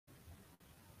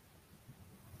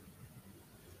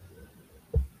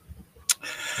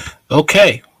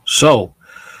Okay, so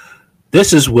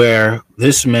this is where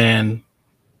this man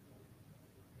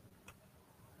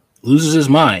loses his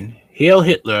mind. Hail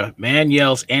Hitler, man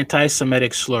yells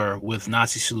anti-Semitic slur with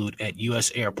Nazi salute at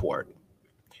U.S. airport.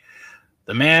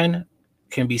 The man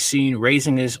can be seen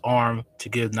raising his arm to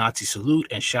give Nazi salute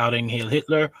and shouting Hail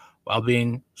Hitler while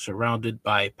being surrounded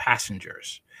by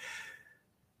passengers.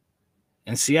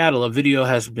 In Seattle, a video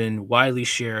has been widely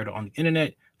shared on the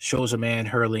internet, shows a man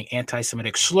hurling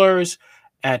anti-Semitic slurs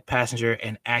at passenger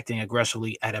and acting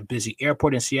aggressively at a busy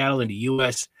airport in Seattle in the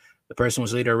U.S. The person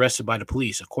was later arrested by the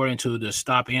police. According to the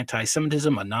Stop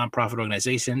Anti-Semitism, a nonprofit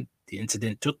organization, the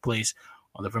incident took place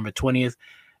on November 20th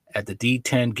at the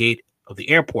D10 gate of the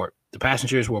airport. The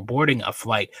passengers were boarding a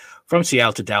flight from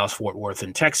Seattle to Dallas-Fort Worth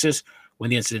in Texas when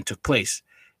the incident took place.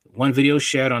 One video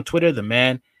shared on Twitter, the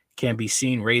man can be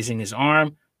seen raising his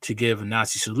arm to give a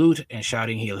Nazi salute and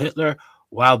shouting Hail Hitler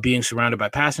while being surrounded by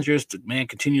passengers. The man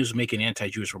continues making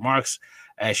anti-Jewish remarks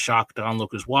as shocked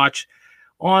onlookers watch.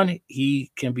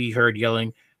 He can be heard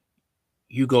yelling,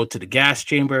 "You go to the gas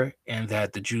chamber," and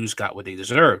that the Jews got what they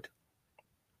deserved.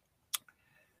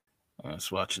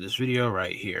 Let's watch this video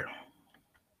right here.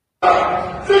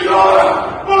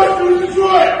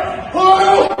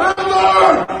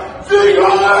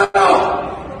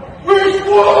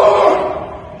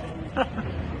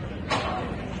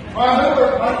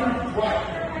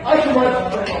 I can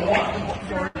write the thing I want.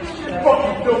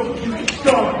 Fucking filthy Jewish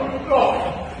scum. Oh,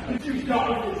 the Jews got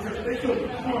what they deserve. They killed the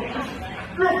 20.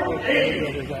 You're a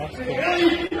fucking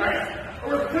alien.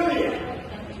 Or a affiliate.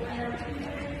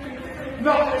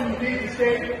 Nothing you need to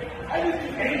say. I didn't do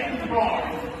anything wrong.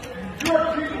 You're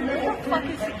treating me like a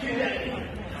kid.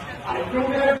 I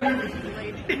don't have to do this.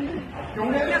 I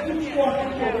don't have to do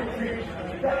walking over trees.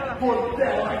 That's for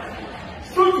that.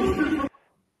 Something's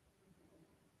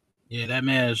Yeah, that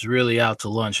man is really out to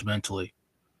lunch mentally.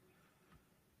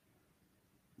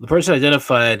 The person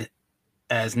identified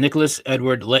as Nicholas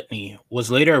Edward Letney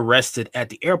was later arrested at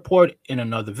the airport. In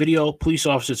another video, police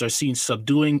officers are seen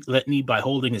subduing Letney by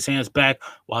holding his hands back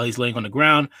while he's laying on the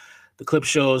ground. The clip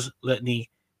shows Letney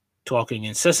talking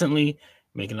incessantly,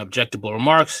 making objectionable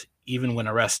remarks, even when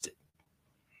arrested.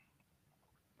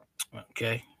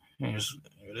 Okay, here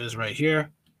it is right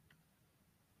here.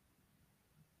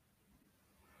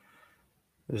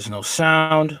 There's no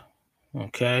sound.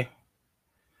 Okay.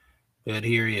 But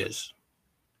here he is.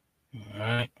 All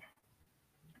right.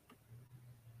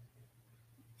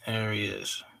 There he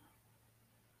is.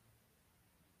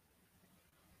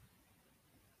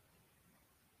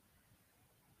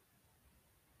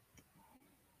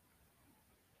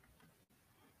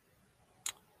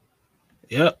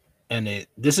 Yep. And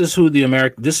this is who the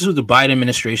Biden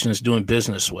administration is doing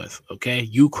business with. Okay.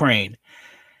 Ukraine.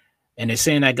 And they're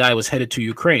saying that guy was headed to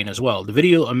Ukraine as well. The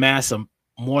video amassed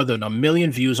more than 1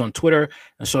 million views on Twitter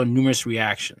and saw numerous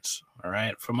reactions. All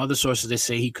right. From other sources, they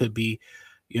say he could be,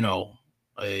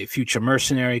 a future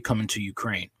mercenary coming to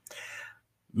Ukraine.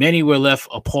 Many were left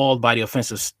appalled by the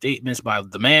offensive statements by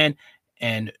the man,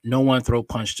 and no one throat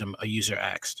punched him, a user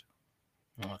asked.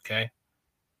 Okay.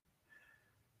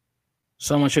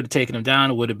 Someone should have taken him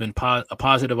down. It would have been a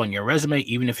positive on your resume,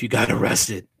 even if you got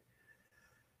arrested.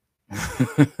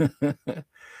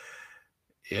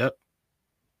 Yep.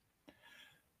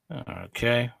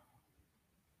 Okay.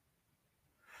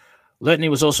 Letney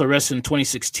was also arrested in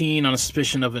 2016 on a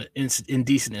suspicion of an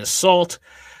indecent assault.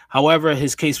 However,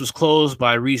 his case was closed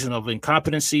by reason of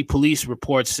incompetency. Police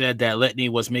reports said that Letney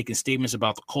was making statements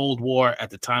about the Cold War at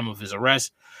the time of his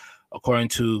arrest, according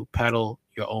to Paddle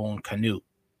Your Own Canoe.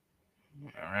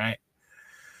 All right.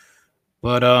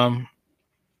 But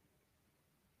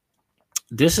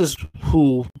this is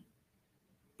who,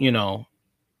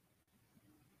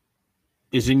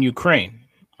 is in Ukraine.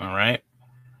 All right.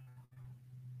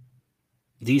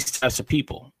 These types of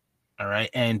people. All right.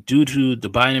 And due to the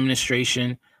Biden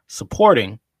administration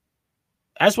supporting,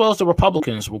 as well as the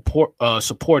Republicans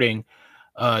supporting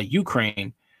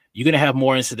Ukraine, you're going to have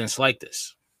more incidents like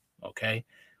this. Okay.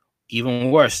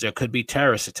 Even worse, there could be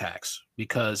terrorist attacks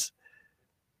because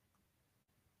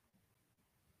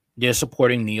they're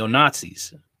supporting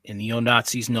neo-Nazis, and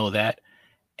neo-Nazis know that,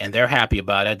 and they're happy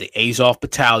about it. The Azov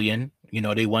Battalion,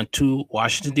 they went to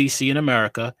Washington, D.C. in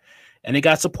America, and they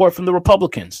got support from the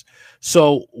Republicans.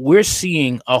 So we're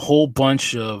seeing a whole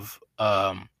bunch of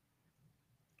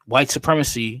white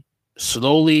supremacy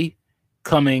slowly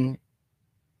coming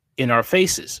in our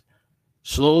faces,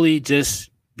 slowly just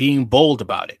being bold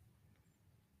about it.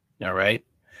 All right.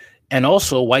 And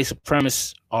also white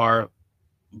supremacists are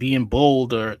being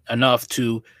bold enough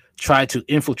to try to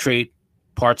infiltrate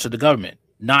parts of the government.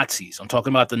 Nazis. I'm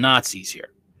talking about the Nazis here.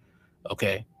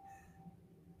 Okay.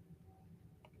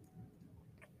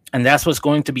 And that's what's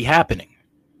going to be happening.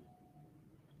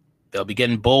 They'll be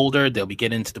getting bolder. They'll be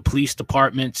getting into the police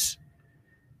departments.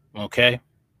 Okay.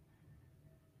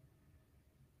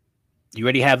 You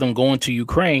already have them going to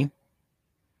Ukraine,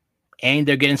 and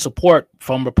they're getting support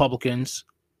from Republicans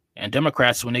and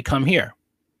Democrats when they come here.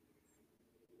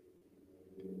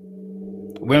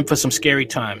 We're in for some scary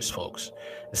times, folks,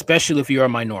 especially if you're a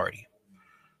minority.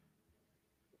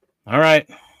 All right.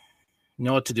 You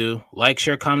know what to do. Like,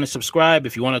 share, comment, subscribe.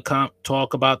 If you want to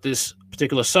talk about this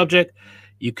particular subject,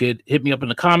 you could hit me up in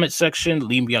the comment section,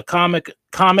 leave me a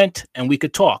comment, and we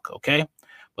could talk, okay?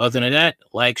 Other than that,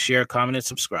 like, share, comment, and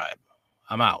subscribe.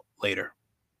 I'm out. Later.